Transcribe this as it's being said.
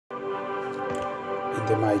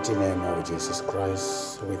the mighty name of Jesus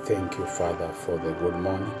Christ, we thank you, Father, for the good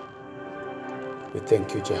morning. We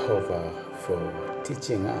thank you, Jehovah, for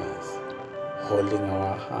teaching us, holding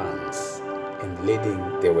our hands, and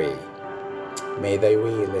leading the way. May thy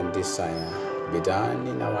will and desire be done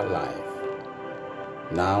in our life,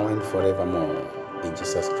 now and forevermore. In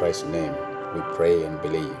Jesus Christ's name, we pray and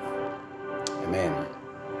believe. Amen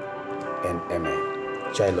and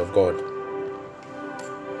amen. Child of God,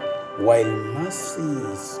 while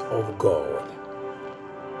mercies of God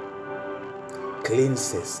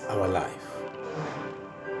cleanses our life,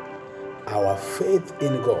 our faith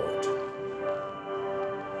in God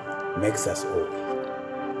makes us whole.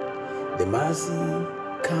 The mercy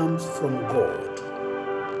comes from God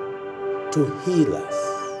to heal us,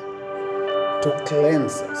 to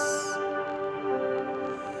cleanse us.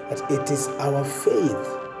 But it is our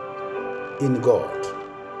faith in God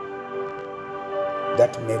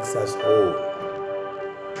that makes us whole.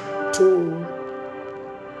 Two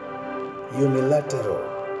unilateral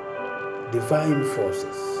divine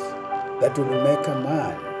forces that will make a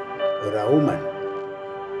man or a woman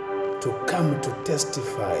to come to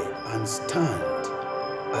testify and stand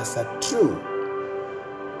as a true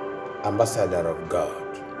ambassador of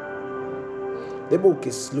God. The book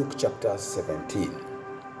is Luke chapter 17.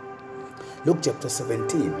 Luke chapter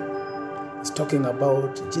 17 is talking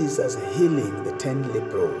about Jesus healing the 10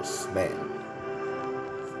 leprous men.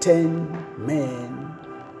 10 men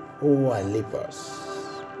who were lepers.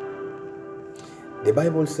 The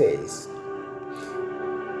Bible says,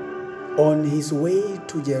 on his way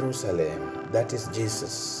to Jerusalem, that is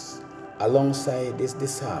Jesus, alongside his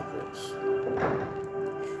disciples,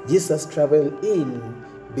 Jesus traveled in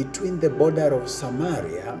between the border of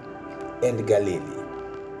Samaria and Galilee,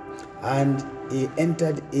 and he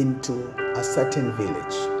entered into a certain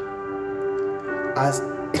village. As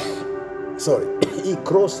he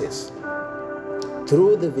crosses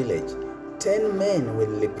through the village, 10 men with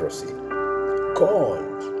leprosy called.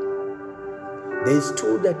 They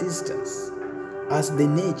stood a distance. As the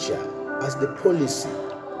nature, as the policy,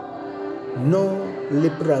 no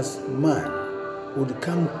leprous man would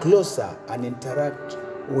come closer and interact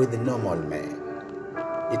with normal men.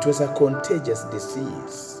 It was a contagious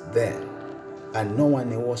disease then, and no one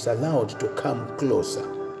was allowed to come closer.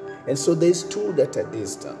 And so they stood at a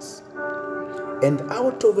distance. And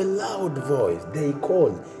out of a loud voice, they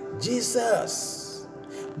called, Jesus,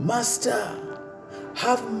 Master,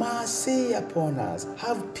 have mercy upon us.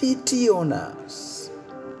 Have pity on us.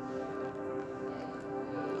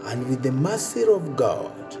 And with the mercy of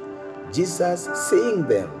God, Jesus, seeing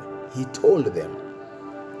them, he told them,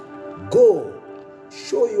 go,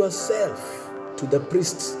 show yourself to the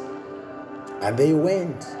priests. And they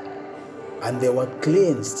went, and they were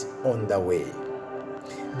cleansed on the way.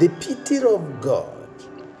 The pity of God,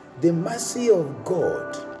 the mercy of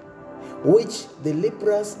God, which the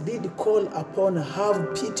lepers did call upon,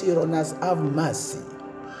 have pity on us, have mercy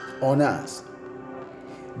on us,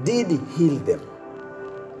 did heal them.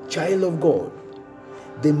 Child of God,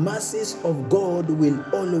 the mercies of God will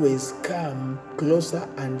always come closer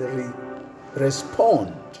and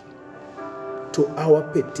respond to our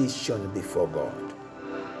petition before God.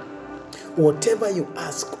 Whatever you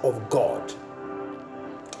ask of God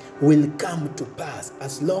will come to pass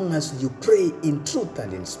as long as you pray in truth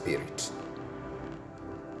and in spirit.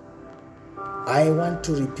 I want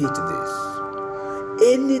to repeat this.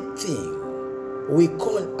 Anything we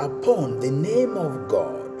call upon the name of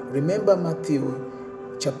God, remember Matthew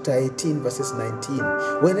chapter 18 verses 19,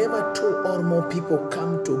 whenever 2 or more people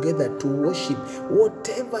come together to worship,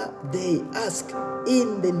 whatever they ask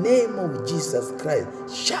in the name of Jesus Christ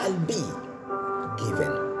shall be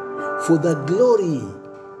given for the glory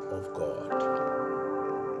of God.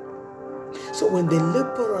 So when the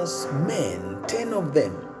leprous men, 10 of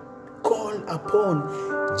them, called upon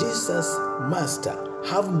Jesus, Master,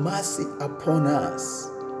 have mercy upon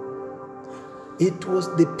us, it was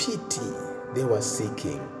the pity they were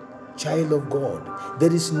seeking. Child of God,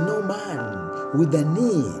 there is no man with a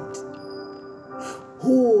need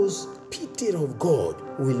whose pity of God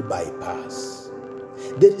will bypass.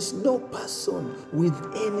 There is no person with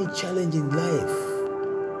any challenge in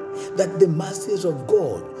life that the mercies of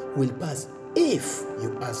God will pass if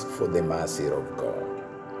you ask for the mercy of God.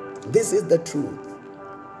 This is the truth.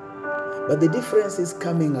 But the difference is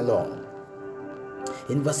coming along.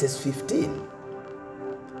 In verses 15,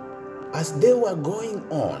 as they were going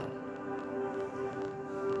on,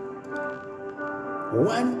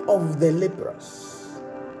 one of the lepers,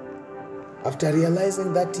 after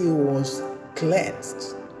realizing that he was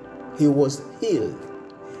cleansed, he was healed,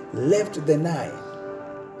 left the 9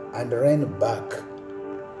 and ran back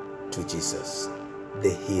to Jesus,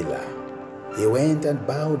 the healer. He went and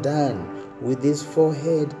bowed down with his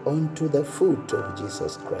forehead onto the foot of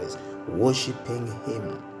Jesus Christ, worshiping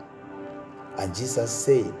him. And Jesus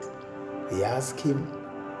said, he asked him,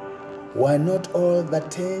 were not all the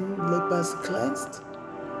 10 lepers cleansed?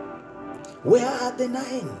 Where are the 9?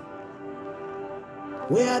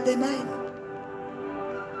 Where are the 9?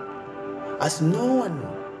 As no one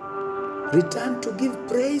returned to give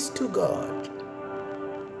praise to God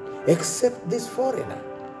except this foreigner,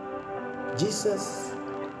 Jesus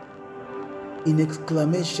in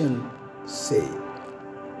exclamation said,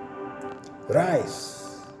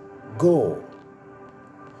 rise, go,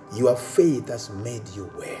 your faith has made you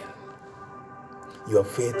well. Your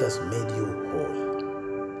faith has made you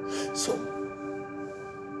whole. So,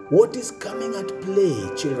 what is coming at play,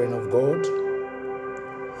 children of God,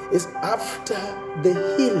 is after the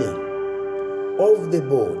healing of the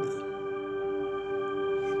body,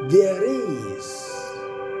 there is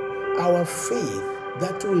our faith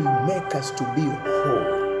that will make us to be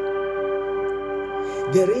whole.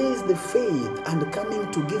 There is the faith and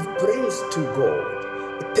coming to give praise to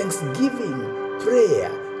God, thanksgiving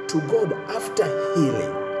prayer to God after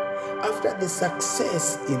healing, after the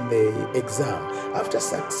success in the exam, after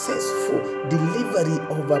successful delivery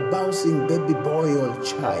of a bouncing baby boy or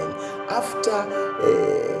child, after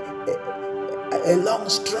a long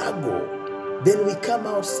struggle, then we come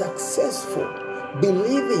out successful,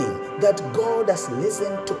 believing that God has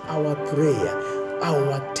listened to our prayer.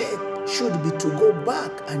 Our take should be to go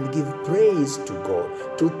back and give praise to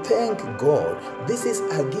God, to thank God. This is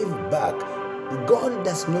a give back. God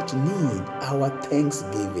does not need our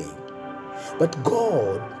thanksgiving. But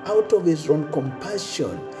God, out of his own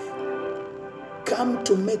compassion, come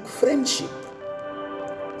to make friendship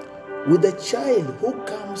with a child who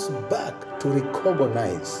comes back to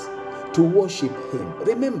recognize, to worship him.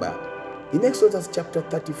 Remember, in Exodus chapter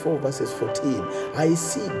 34 verses 14, I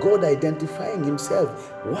see God identifying himself.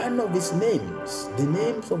 One of his names, the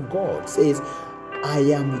names of God, says, I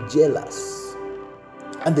am jealous.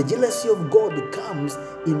 And the jealousy of God comes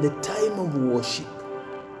in the time of worship.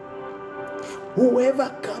 Whoever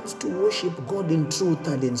comes to worship God in truth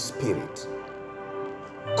and in spirit,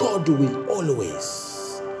 God will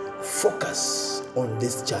always focus on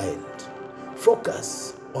this child,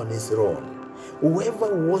 focus on his throne.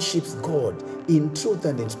 Whoever worships God in truth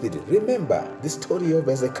and in spirit. Remember the story of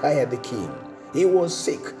Hezekiah the king. He was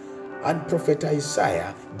sick, and prophet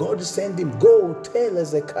Isaiah, God sent him, go tell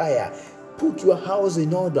Hezekiah, put your house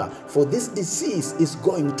in order, for this disease is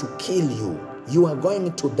going to kill you. You are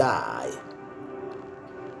going to die.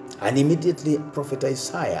 And immediately prophet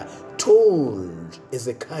Isaiah told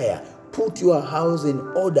Hezekiah, put your house in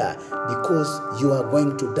order because you are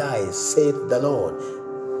going to die, saith the Lord.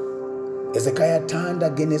 Hezekiah turned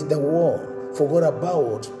against the wall, forgot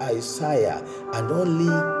about Isaiah, and only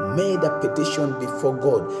made a petition before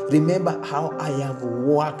God. Remember how I have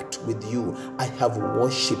worked with you. I have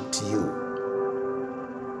worshipped you.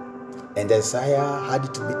 And Isaiah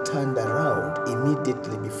had to be turned around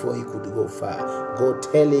immediately before he could go far. Go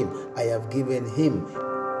tell him, I have given him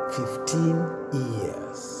 15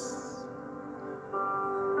 years.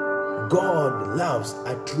 God loves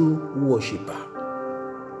a true worshiper.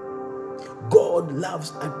 God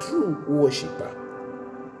loves a true worshiper,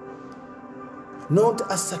 not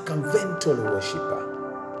a circumvental worshiper.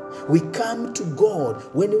 We come to God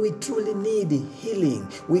when we truly need healing.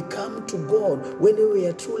 We come to God when we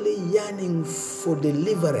are truly yearning for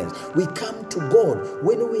deliverance. We come to God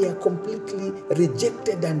when we are completely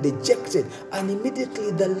rejected and dejected, and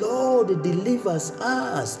immediately the Lord delivers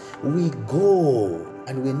us. We go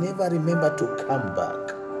and we never remember to come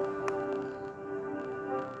back.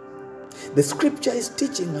 The scripture is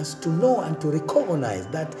teaching us to know and to recognize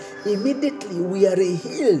that immediately we are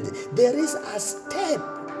healed. There is a step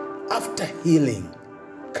after healing,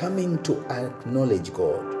 coming to acknowledge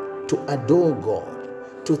God, to adore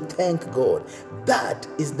God, to thank God. That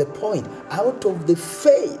is the point. Out of the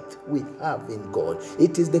faith we have in God,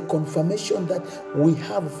 it is the confirmation that we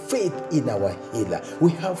have faith in our healer.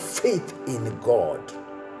 We have faith in God.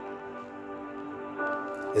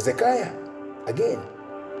 Hezekiah, again,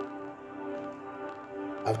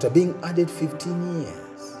 after being added 15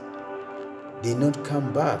 years, did not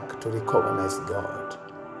come back to recognize God.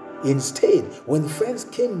 Instead, when friends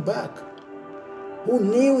came back, who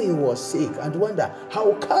knew he was sick and wonder,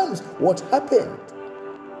 how comes, what happened?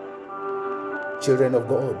 Children of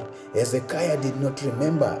God, Hezekiah did not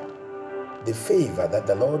remember the favor that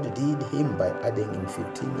the Lord did him by adding him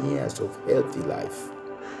 15 years of healthy life.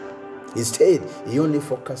 Instead, he only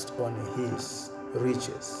focused on his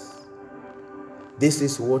riches. This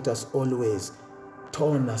is what has always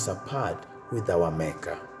torn us apart with our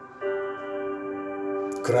Maker.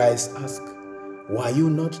 Christ asked, were you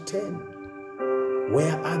not 10?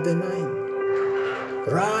 Where are the 9?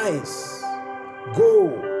 Rise, go,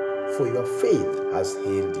 for your faith has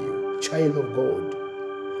healed you. Child of God,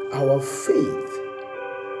 our faith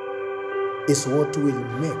is what will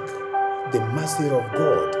make the mercy of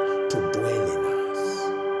God to dwell in us.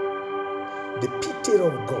 The pity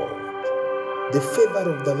of God, the favor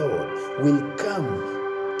of the Lord will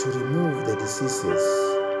come to remove the diseases,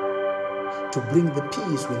 to bring the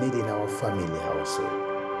peace we need in our family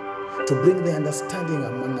household, to bring the understanding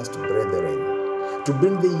among us brethren, to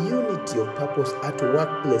bring the unity of purpose at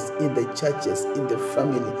workplace, in the churches, in the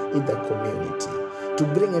family, in the community, to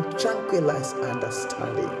bring a tranquilized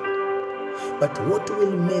understanding. But what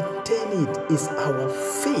will maintain it is our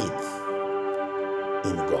faith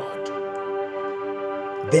in God.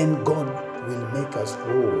 Then God will make us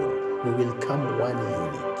whole. We will come one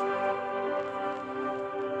unit.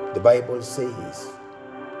 The Bible says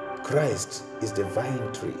Christ is the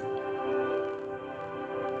vine tree,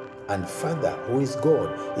 and Father, who is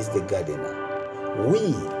God, is the gardener.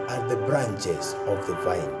 We are the branches of the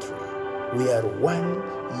vine tree. We are one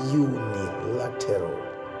unilateral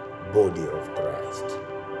body of Christ.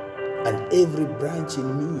 And every branch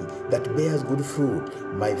in me that bears good fruit,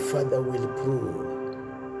 my Father will prune.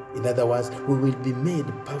 In other words, we will be made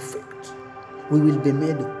perfect. We will be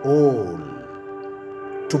made whole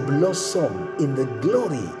to blossom in the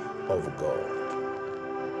glory of God.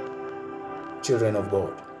 Children of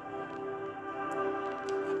God,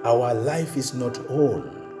 our life is not whole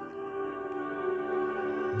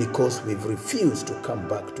because we've refused to come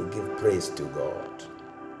back to give praise to God.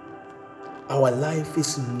 Our life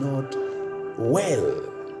is not well,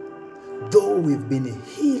 though we've been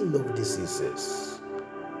healed of diseases.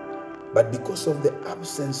 But because of the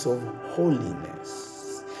absence of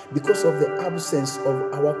holiness, because of the absence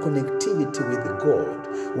of our connectivity with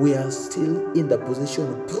God, we are still in the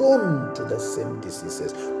position prone to the same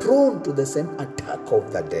diseases, prone to the same attack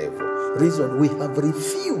of the devil. Reason, we have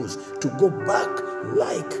refused to go back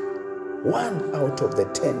like one out of the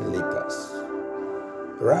 10 lepers.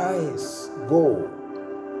 Rise, go,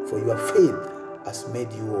 for your faith has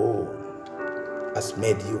made you whole, has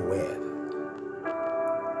made you well.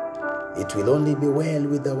 It will only be well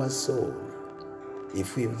with our soul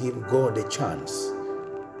if we give God a chance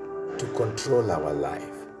to control our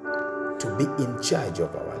life, to be in charge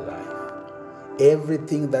of our life.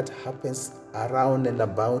 Everything that happens around and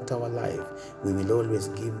about our life, we will always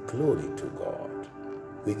give glory to God.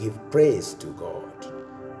 We give praise to God.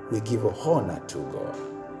 We give honor to God.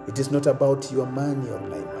 It is not about your money or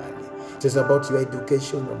my money. It is about your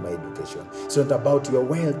education or my education. It's not about your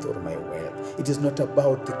wealth or my wealth. It is not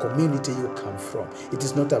about the community you come from. It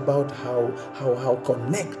is not about how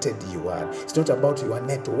connected you are. It's not about your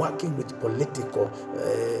networking with political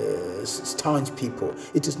staunch people.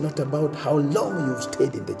 It is not about how long you've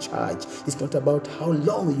stayed in the church. It's not about how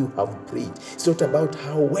long you have preached. It's not about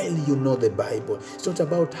how well you know the Bible. It's not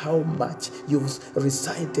about how much you've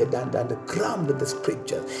recited and crammed the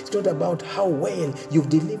scriptures. It's not about how well you've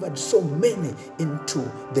delivered so many into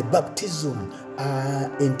the baptism,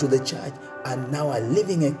 into the church, and now are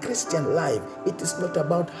living a Christian life. It is not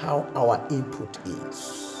about how our input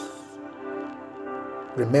is.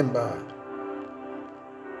 Remember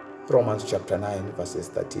Romans chapter 9 verses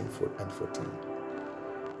 13 and 14.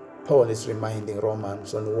 Paul is reminding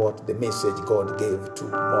Romans on what the message God gave to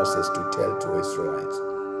Moses to tell to Israelites.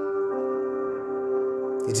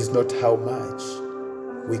 It is not how much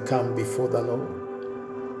we come before the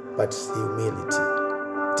Lord, but humility.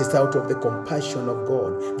 It is out of the compassion of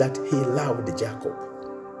God that he loved Jacob.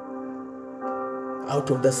 Out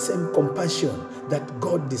of the same compassion that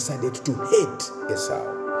God decided to hate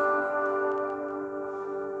Esau.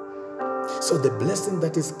 So the blessing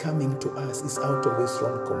that is coming to us is out of his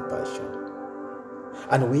own compassion.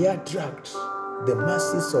 And we attract the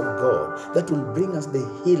mercies of God that will bring us the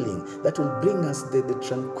healing, that will bring us the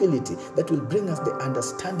tranquility, that will bring us the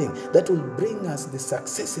understanding, that will bring us the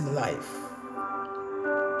success in life.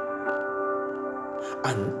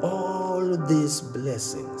 And all these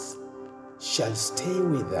blessings shall stay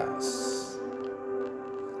with us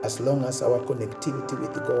as long as our connectivity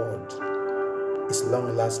with God is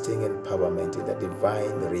long-lasting empowerment in the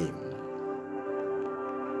divine realm.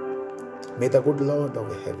 May the good Lord of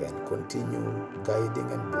heaven continue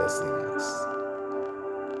guiding and blessing us.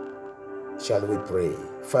 Shall we pray?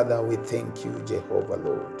 Father, we thank you, Jehovah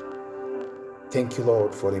Lord. Thank you,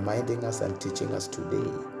 Lord, for reminding us and teaching us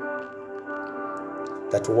today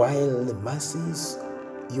that while the mercies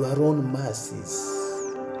your own mercies,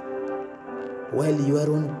 while your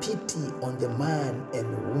own pity on the man and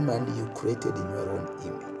woman you created in your own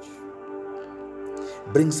image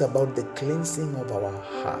brings about the cleansing of our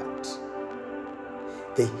heart,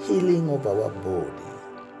 the healing of our body.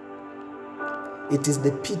 It is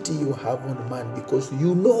the pity you have on man because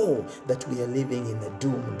you know that we are living in a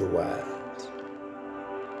doomed world.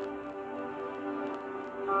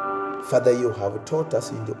 Father, you have taught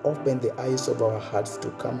us and you open the eyes of our hearts to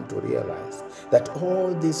come to realize that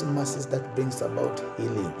all these mercies that brings about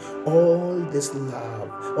healing, all this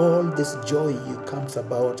love, all this joy you comes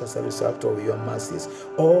about as a result of your mercies,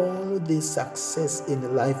 all this success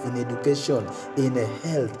in life, in education, in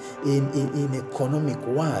health, in economic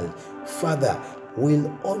world, Father,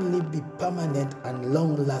 will only be permanent and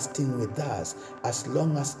long-lasting with us as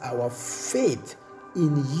long as our faith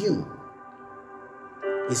in you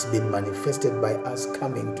is being manifested by us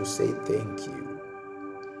coming to say thank you.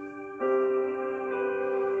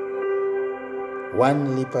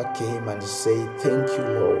 One leper came and said, "Thank you,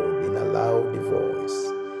 Lord," in a loud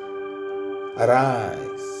voice.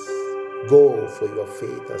 "Arise, go, for your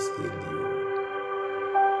faith has healed you."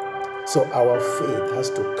 So our faith has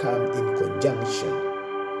to come in conjunction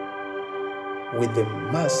with the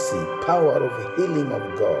mercy, power of healing of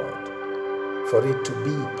God, for it to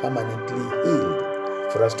be permanently healed,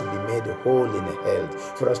 for us to be made whole in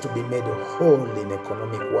health, for us to be made whole in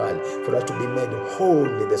economic world, for us to be made whole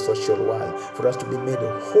in the social world, for us to be made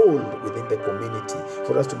whole within the community,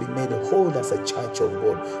 for us to be made whole as a church of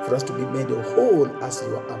God, for us to be made whole as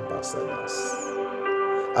your ambassadors.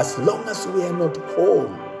 As long as we are not whole,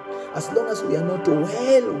 as long as we are not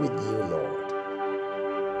well with you, Lord,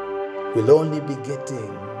 we'll only be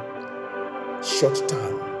getting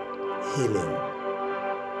short-term healing,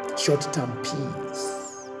 short-term peace,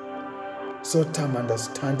 short-term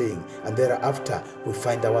understanding, and thereafter we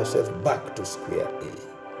find ourselves back to square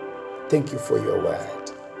A. Thank you for your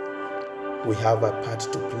word. We have a part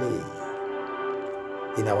to play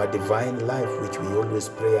in our divine life, which we always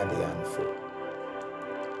pray and yearn for.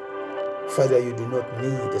 Father, you do not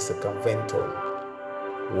need a circumvental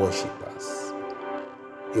worshippers.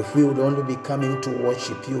 If we would only be coming to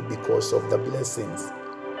worship you because of the blessings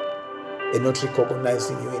and not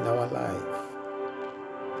recognizing you in our life,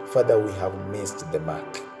 Father, we have missed the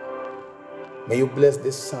mark. May you bless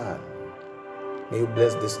this son. May you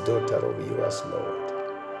bless this daughter of yours, Lord,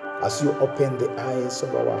 as you open the eyes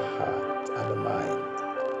of our heart and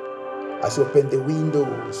mind, as you open the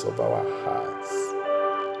windows of our hearts,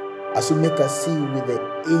 as you make us see with the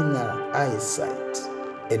inner eyesight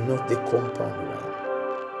and not the compound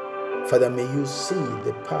one. Father, may you see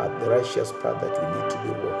the path, the righteous path that we need to be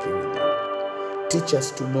walking with you. Teach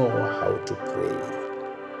us to know how to pray.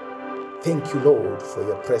 Thank you, Lord, for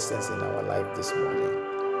your presence in our life this morning.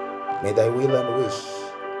 May thy will and wish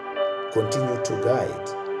continue to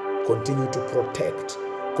guide, continue to protect,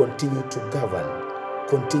 continue to govern,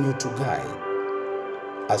 continue to guide,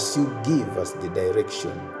 as you give us the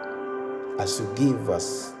direction, as you give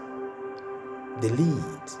us the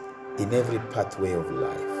lead in every pathway of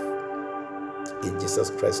life. In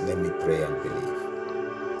Jesus Christ's name we pray and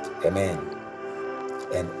believe. Amen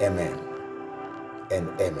and amen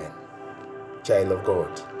and amen. Child of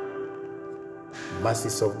God,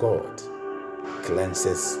 mercies of God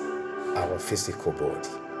cleanses our physical body.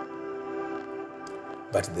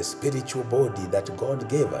 But the spiritual body that God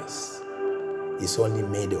gave us is only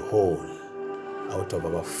made whole out of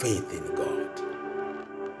our faith in God.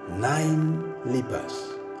 9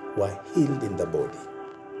 lepers were healed in the body,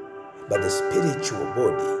 but the spiritual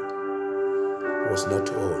body was not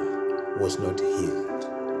whole, was not healed.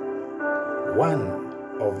 One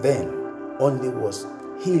of them only was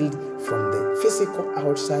healed from the physical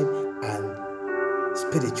outside and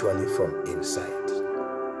spiritually from inside.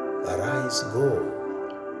 Arise, go,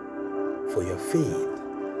 for your faith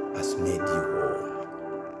has made you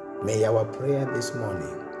whole. May our prayer this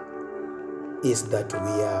morning is that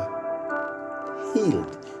we are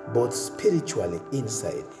healed both spiritually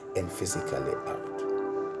inside and physically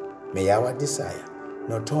out. May our desire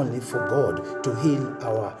not only for God to heal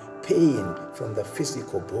our pain from the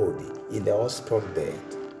physical body in the hospital bed,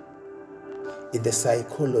 in the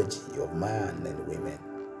psychology of man and women,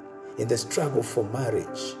 in the struggle for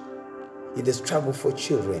marriage, in the struggle for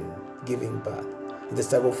children giving birth, in the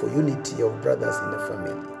struggle for unity of brothers in the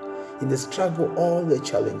family, in the struggle, all the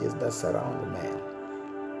challenges that surround man.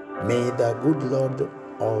 May the good Lord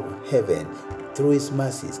of heaven, through his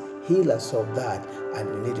mercies, heal us of that,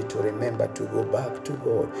 and we need to remember to go back to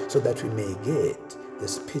God so that we may get the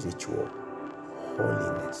spiritual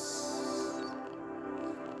holiness.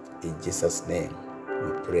 In Jesus' name,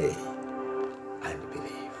 we pray and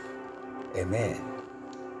believe. Amen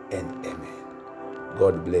and amen.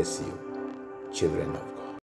 God bless you, children of God.